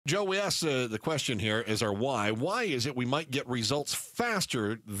Joe, we asked the question here as our why. Why is it we might get results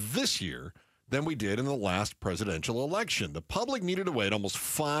faster this year than we did in the last presidential election? The public needed to wait almost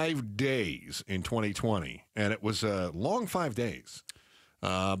 5 days in 2020, and it was a long 5 days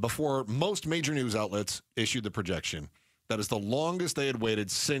before most major news outlets issued the projection. That is the longest they had waited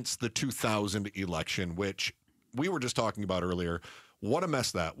since the 2000 election, which we were just talking about earlier. What a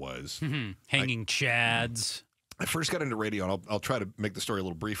mess that was. Hanging chads. I first got into radio, and I'll try to make the story a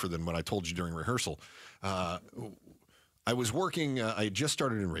little briefer than what I told you during rehearsal. I was working, I had just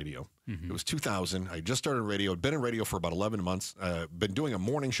started in radio. It was 2000. I had just started in radio. I'd been in radio for about 11 months. Been doing a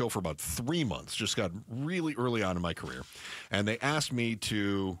morning show for about 3 months. Just got really early on in my career. And they asked me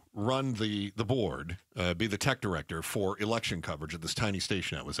to run the board, be the tech director for election coverage at this tiny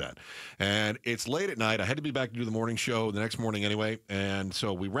station I was at. And it's late at night. I had to be back to do the morning show the next morning anyway. And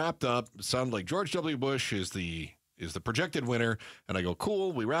so we wrapped up. It sounded like George W. Bush is the projected winner. And I go,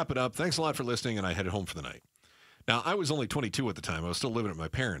 cool, we wrap it up. Thanks a lot for listening. And I headed home for the night. Now, I was only 22 at the time. I was still living at my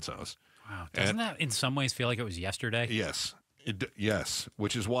parents' house. Wow. Doesn't that in some ways feel like it was yesterday? Yes. Yes.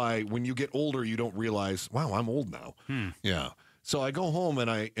 Which is why when you get older, you don't realize, wow, I'm old now. Yeah. So I go home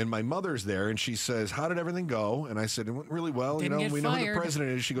and my mother's there and she says, how did everything go? And I said, it went really well. Didn't get we know who the fired.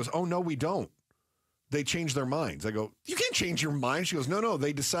 president is. She goes, oh, no, we don't. They changed their minds. I go, you can't change your mind. She goes, no,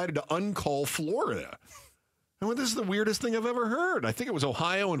 they decided to uncall Florida. I went, this is the weirdest thing I've ever heard. I think it was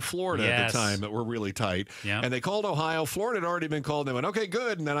Ohio and Florida at the time that were really tight. Yep. And they called Ohio. Florida had already been called. They went, okay,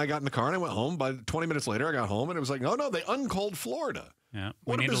 good. And then I got in the car and I went home. By 20 minutes later, I got home and it was like, no, they uncalled Florida. Yeah.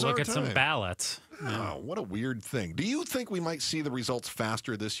 What We a need to look at bizarre some ballots. Oh, what a weird thing. Do you think we might see the results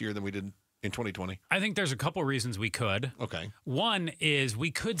faster this year than we did in 2020? I think there's a couple reasons we could. Okay. One is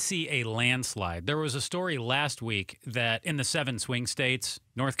we could see a landslide. There was a story last week that in the 7 swing states,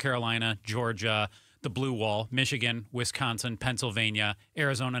 North Carolina, Georgia, the Blue Wall, Michigan, Wisconsin, Pennsylvania,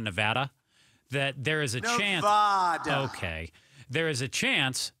 Arizona, Nevada, that there is a chance. Okay. There is a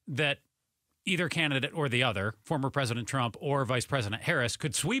chance that either candidate or the other, former President Trump or Vice President Harris,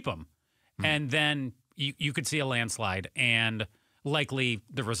 could sweep them. And then you could see a landslide and likely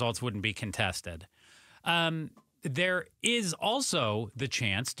the results wouldn't be contested. There is also the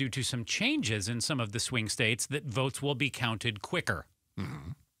chance, due to some changes in some of the swing states, that votes will be counted quicker.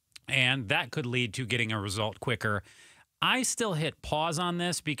 And that could lead to getting a result quicker. I still hit pause on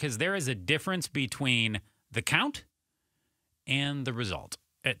this because there is a difference between the count and the result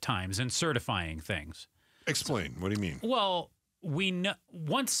at times in certifying things. Explain. What do you mean? Well, we know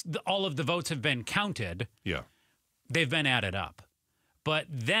once all of the votes have been counted, they've been added up. But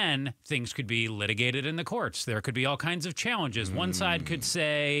then things could be litigated in the courts. There could be all kinds of challenges. One side could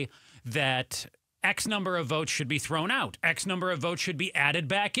say that X number of votes should be thrown out. X number of votes should be added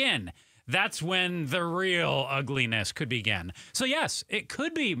back in. That's when the real ugliness could begin. So yes, it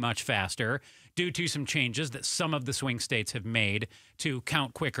could be much faster due to some changes that some of the swing states have made to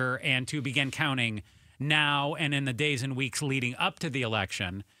count quicker and to begin counting now and in the days and weeks leading up to the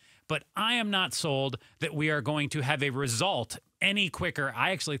election. But I am not sold that we are going to have a result any quicker.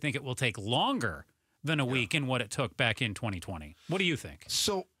 I actually think it will take longer than a week in what it took back in 2020. What do you think?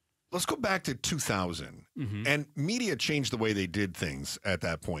 So let's go back to 2000. And media changed the way they did things at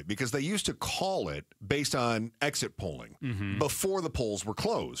that point because they used to call it based on exit polling before the polls were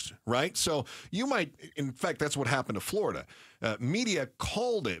closed, right? So you might, in fact, that's what happened to Florida. Media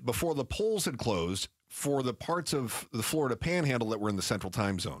called it before the polls had closed for the parts of the Florida panhandle that were in the central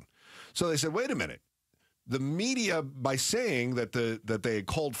time zone. So they said, wait a minute. The media, by saying that they had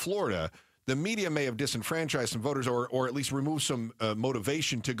called Florida, the media may have disenfranchised some voters or at least removed some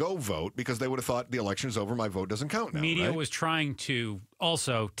motivation to go vote because they would have thought the election is over, my vote doesn't count now. Media was trying to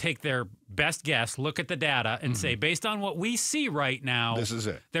also take their best guess, look at the data, and say, based on what we see right now, this is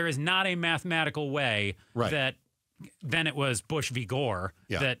it. There is not a mathematical way that then it was Bush v. Gore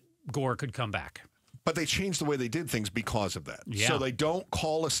that Gore could come back. But they changed the way they did things because of that. Yeah. So they don't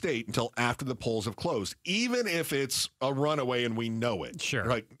call a state until after the polls have closed, even if it's a runaway and we know it. Sure.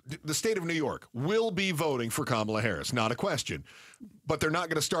 Right. The state of New York will be voting for Kamala Harris, not a question. But they're not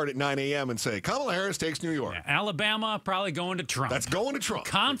going to start at 9 a.m. and say, Kamala Harris takes New York. Yeah, Alabama probably going to Trump. That's going to Trump.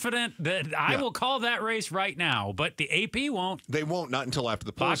 Confident that I will call that race right now, but the AP won't. They won't, not until after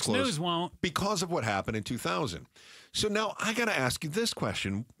the polls close. Fox News won't. Because of what happened in 2000. So now I got to ask you this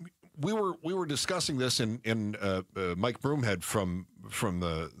question. We were discussing this in Mike Broomhead from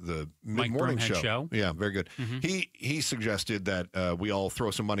the mid-morning show. Yeah, very good. He suggested that we all throw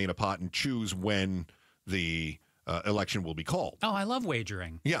some money in a pot and choose when the election will be called. Oh, I love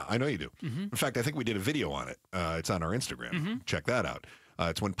wagering. Yeah, I know you do. In fact, I think we did a video on it. It's on our Instagram. Check that out.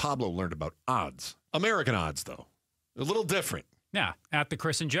 It's when Pablo learned about odds. American odds, though. A little different. Yeah, at the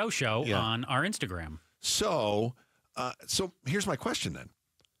Chris and Joe Show on our Instagram. So here's my question then.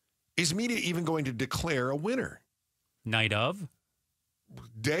 Is media even going to declare a winner? Night of?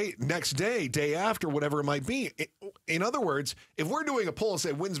 Next day, day after, whatever it might be. In other words, if we're doing a poll and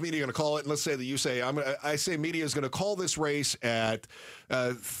say, when's media going to call it? And let's say that you say, I say media is going to call this race at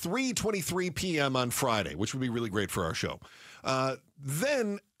 3:23 p.m. on Friday, which would be really great for our show.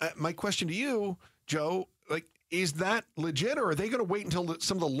 Then my question to you, Joe, is that legit, or are they going to wait until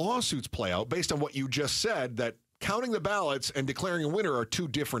some of the lawsuits play out based on what you just said, that counting the ballots and declaring a winner are two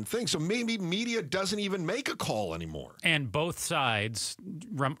different things? So maybe media doesn't even make a call anymore. And both sides,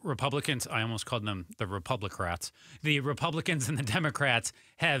 Republicans, I almost called them the Republicrats, the Republicans and the Democrats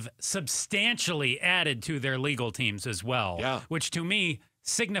have substantially added to their legal teams as well, which to me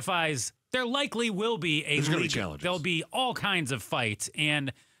signifies there likely will be challenges. There'll be all kinds of fights,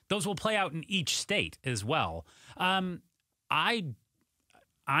 and those will play out in each state as well. I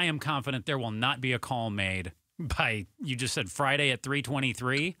am confident there will not be a call made by, you just said Friday at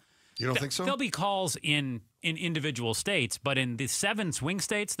 3:23. You don't think so? There'll be calls in individual states, but in the 7 swing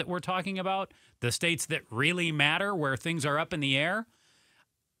states that we're talking about, the states that really matter, where things are up in the air,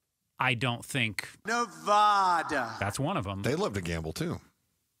 I don't think Nevada. That's one of them. They love to gamble too.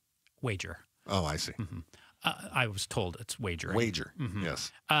 Wager. Oh, I see. Mm-hmm. I was told it's wagering. Wager, mm-hmm.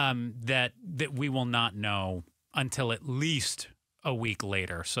 Yes. That we will not know until at least a week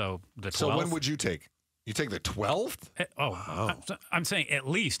later. So the 12th. So when would you take? You take the 12th? Wow. I'm saying at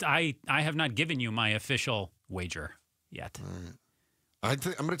least. I have not given you my official wager yet. I'm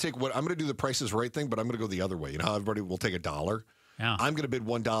going to take I'm going to do the Price is Right thing, but I'm going to go the other way. You know how everybody will take $1? Yeah. I'm going to bid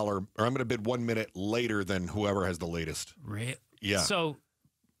 $1, or I'm going to bid 1 minute later than whoever has the latest. Right. Yeah. So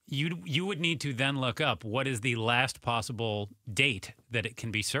you would need to then look up what is the last possible date that it can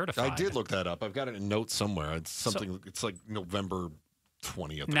be certified. I did look that up. I've got it in notes somewhere. It's something. It's like November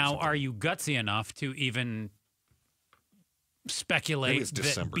 20th. Now, are you gutsy enough to even speculate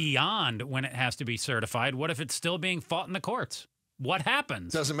that beyond when it has to be certified? What if it's still being fought in the courts? What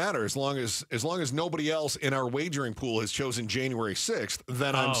happens? Doesn't matter as long as nobody else in our wagering pool has chosen January 6th.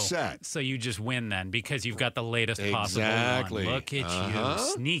 Then I'm set. So you just win then because you've got the latest possible one. Look at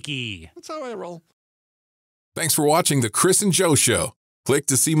you, sneaky. That's how I roll. Thanks for watching the Chris and Joe Show. Click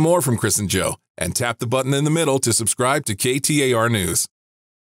to see more from Chris and Joe, and tap the button in the middle to subscribe to KTAR News.